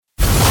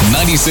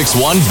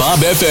96.1 Bob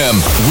FM.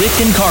 Rick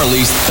and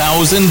Carly's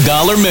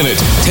 $1,000 minute.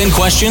 10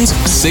 questions,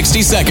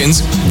 60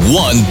 seconds,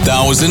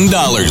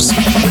 $1,000.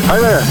 Hi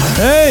there.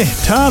 Hey,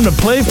 time to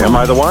play for... Am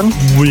I the one?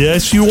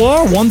 Yes, you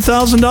are.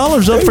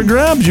 $1,000 up for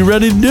grabs. You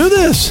ready to do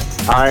this?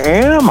 I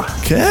am.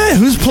 Okay,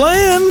 who's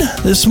playing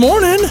this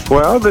morning?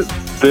 Well,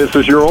 this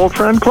is your old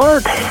friend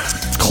Clark.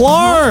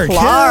 Clark.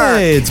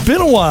 Hey, it's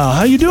been a while.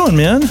 How you doing,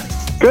 man?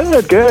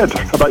 Good.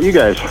 How about you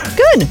guys?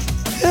 Good.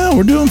 Yeah,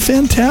 we're doing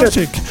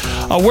fantastic.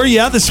 Where are you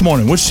at this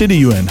morning? Which city are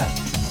you in?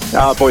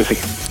 Boise.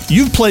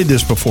 You've played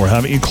this before,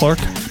 haven't you, Clark?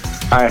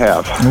 I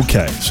have.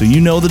 Okay, so you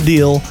know the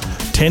deal.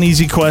 10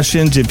 easy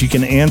questions. If you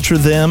can answer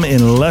them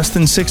in less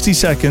than 60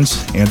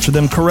 seconds, answer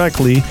them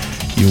correctly,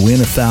 you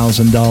win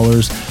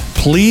 $1,000.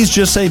 Please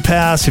just say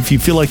pass if you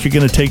feel like you're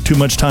going to take too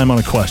much time on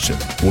a question.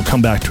 We'll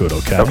come back to it,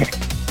 okay? Okay.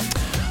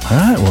 All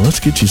right, well, let's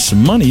get you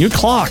some money. Your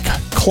clock,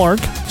 Clark,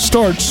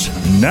 starts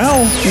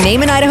now.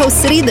 Name an Idaho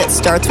city that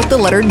starts with the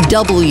letter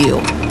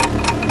W.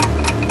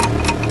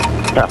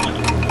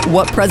 Pass.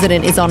 What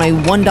president is on a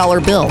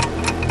 $1 bill?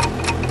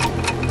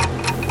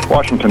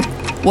 Washington.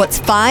 What's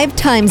 5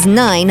 times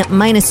 9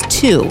 minus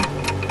 2?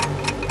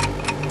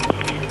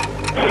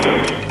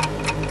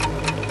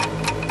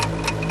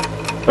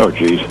 Oh,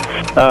 geez.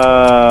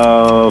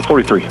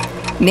 43.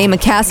 Name a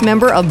cast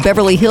member of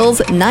Beverly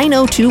Hills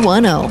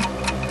 90210.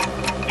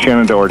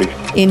 Shannon Doherty.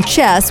 In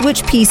chess,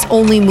 which piece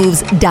only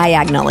moves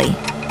diagonally?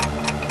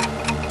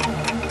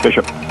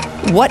 Bishop.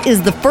 What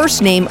is the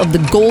first name of the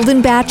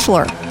Golden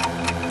Bachelor?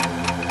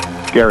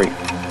 Gary.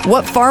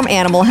 What farm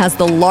animal has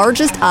the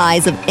largest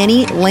eyes of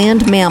any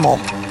land mammal?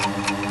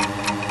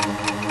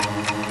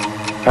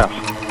 Pass.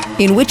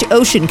 In which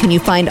ocean can you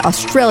find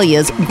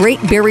Australia's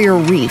Great Barrier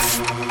Reef?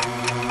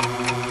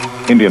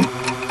 Indian.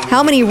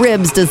 How many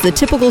ribs does the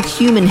typical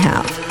human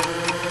have?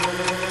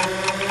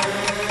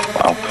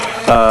 Wow.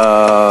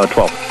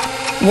 12.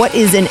 What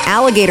is an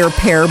alligator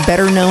pear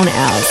better known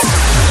as? Boy,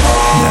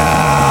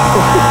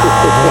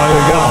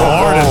 we got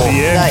hard at the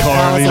end, Carly.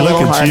 That was a Look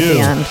little at hard you. at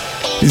the end.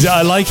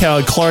 I like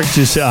how Clark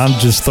just said, I'm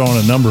just throwing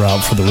a number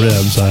out for the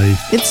ribs.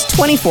 It's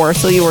 24,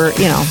 so you were,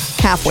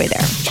 halfway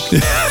there.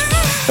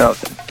 No,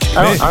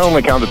 I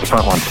only counted the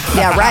front ones.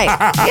 Yeah, right.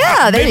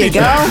 Yeah, there you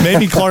go.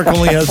 Maybe Clark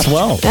only has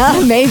 12.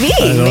 Maybe.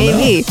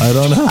 I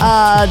don't know.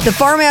 The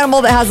farm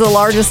animal that has the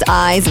largest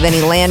eyes of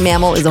any land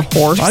mammal is a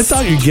horse. I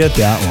thought you'd get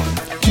that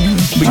one.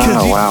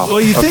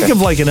 Because you think of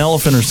like an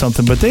elephant or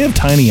something, but they have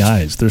tiny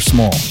eyes. They're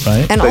small,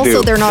 right? And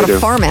they're not a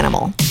farm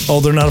animal. Oh,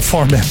 they're not a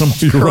farm animal.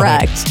 You're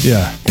correct. Right.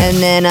 Yeah. And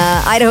then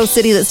Idaho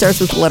city that starts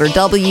with the letter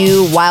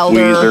W,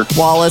 Wilder,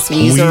 Wallace,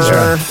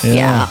 Weezer.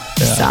 Yeah.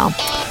 So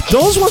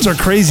those ones are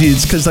crazy.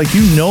 It's because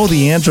you know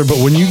the answer, but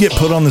when you get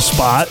put on the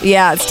spot,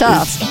 yeah, it's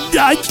tough.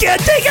 I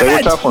can't think of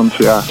it. They're tough ones,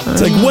 yeah.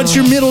 It's like, what's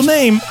your middle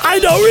name? I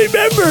don't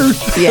remember.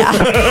 Yeah.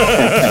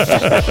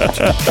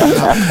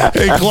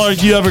 Hey,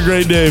 Clark, you have a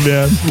great day,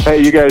 man.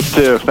 Hey, you guys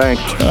too.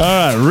 Thanks. All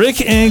right,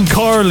 Rick and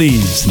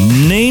Carly's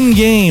name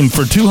game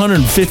for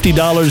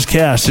 $250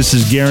 cash. This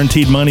is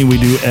guaranteed money we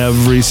do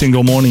every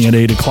single morning at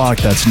 8 o'clock.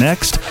 That's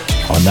next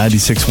on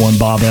 96.1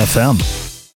 Bob FM.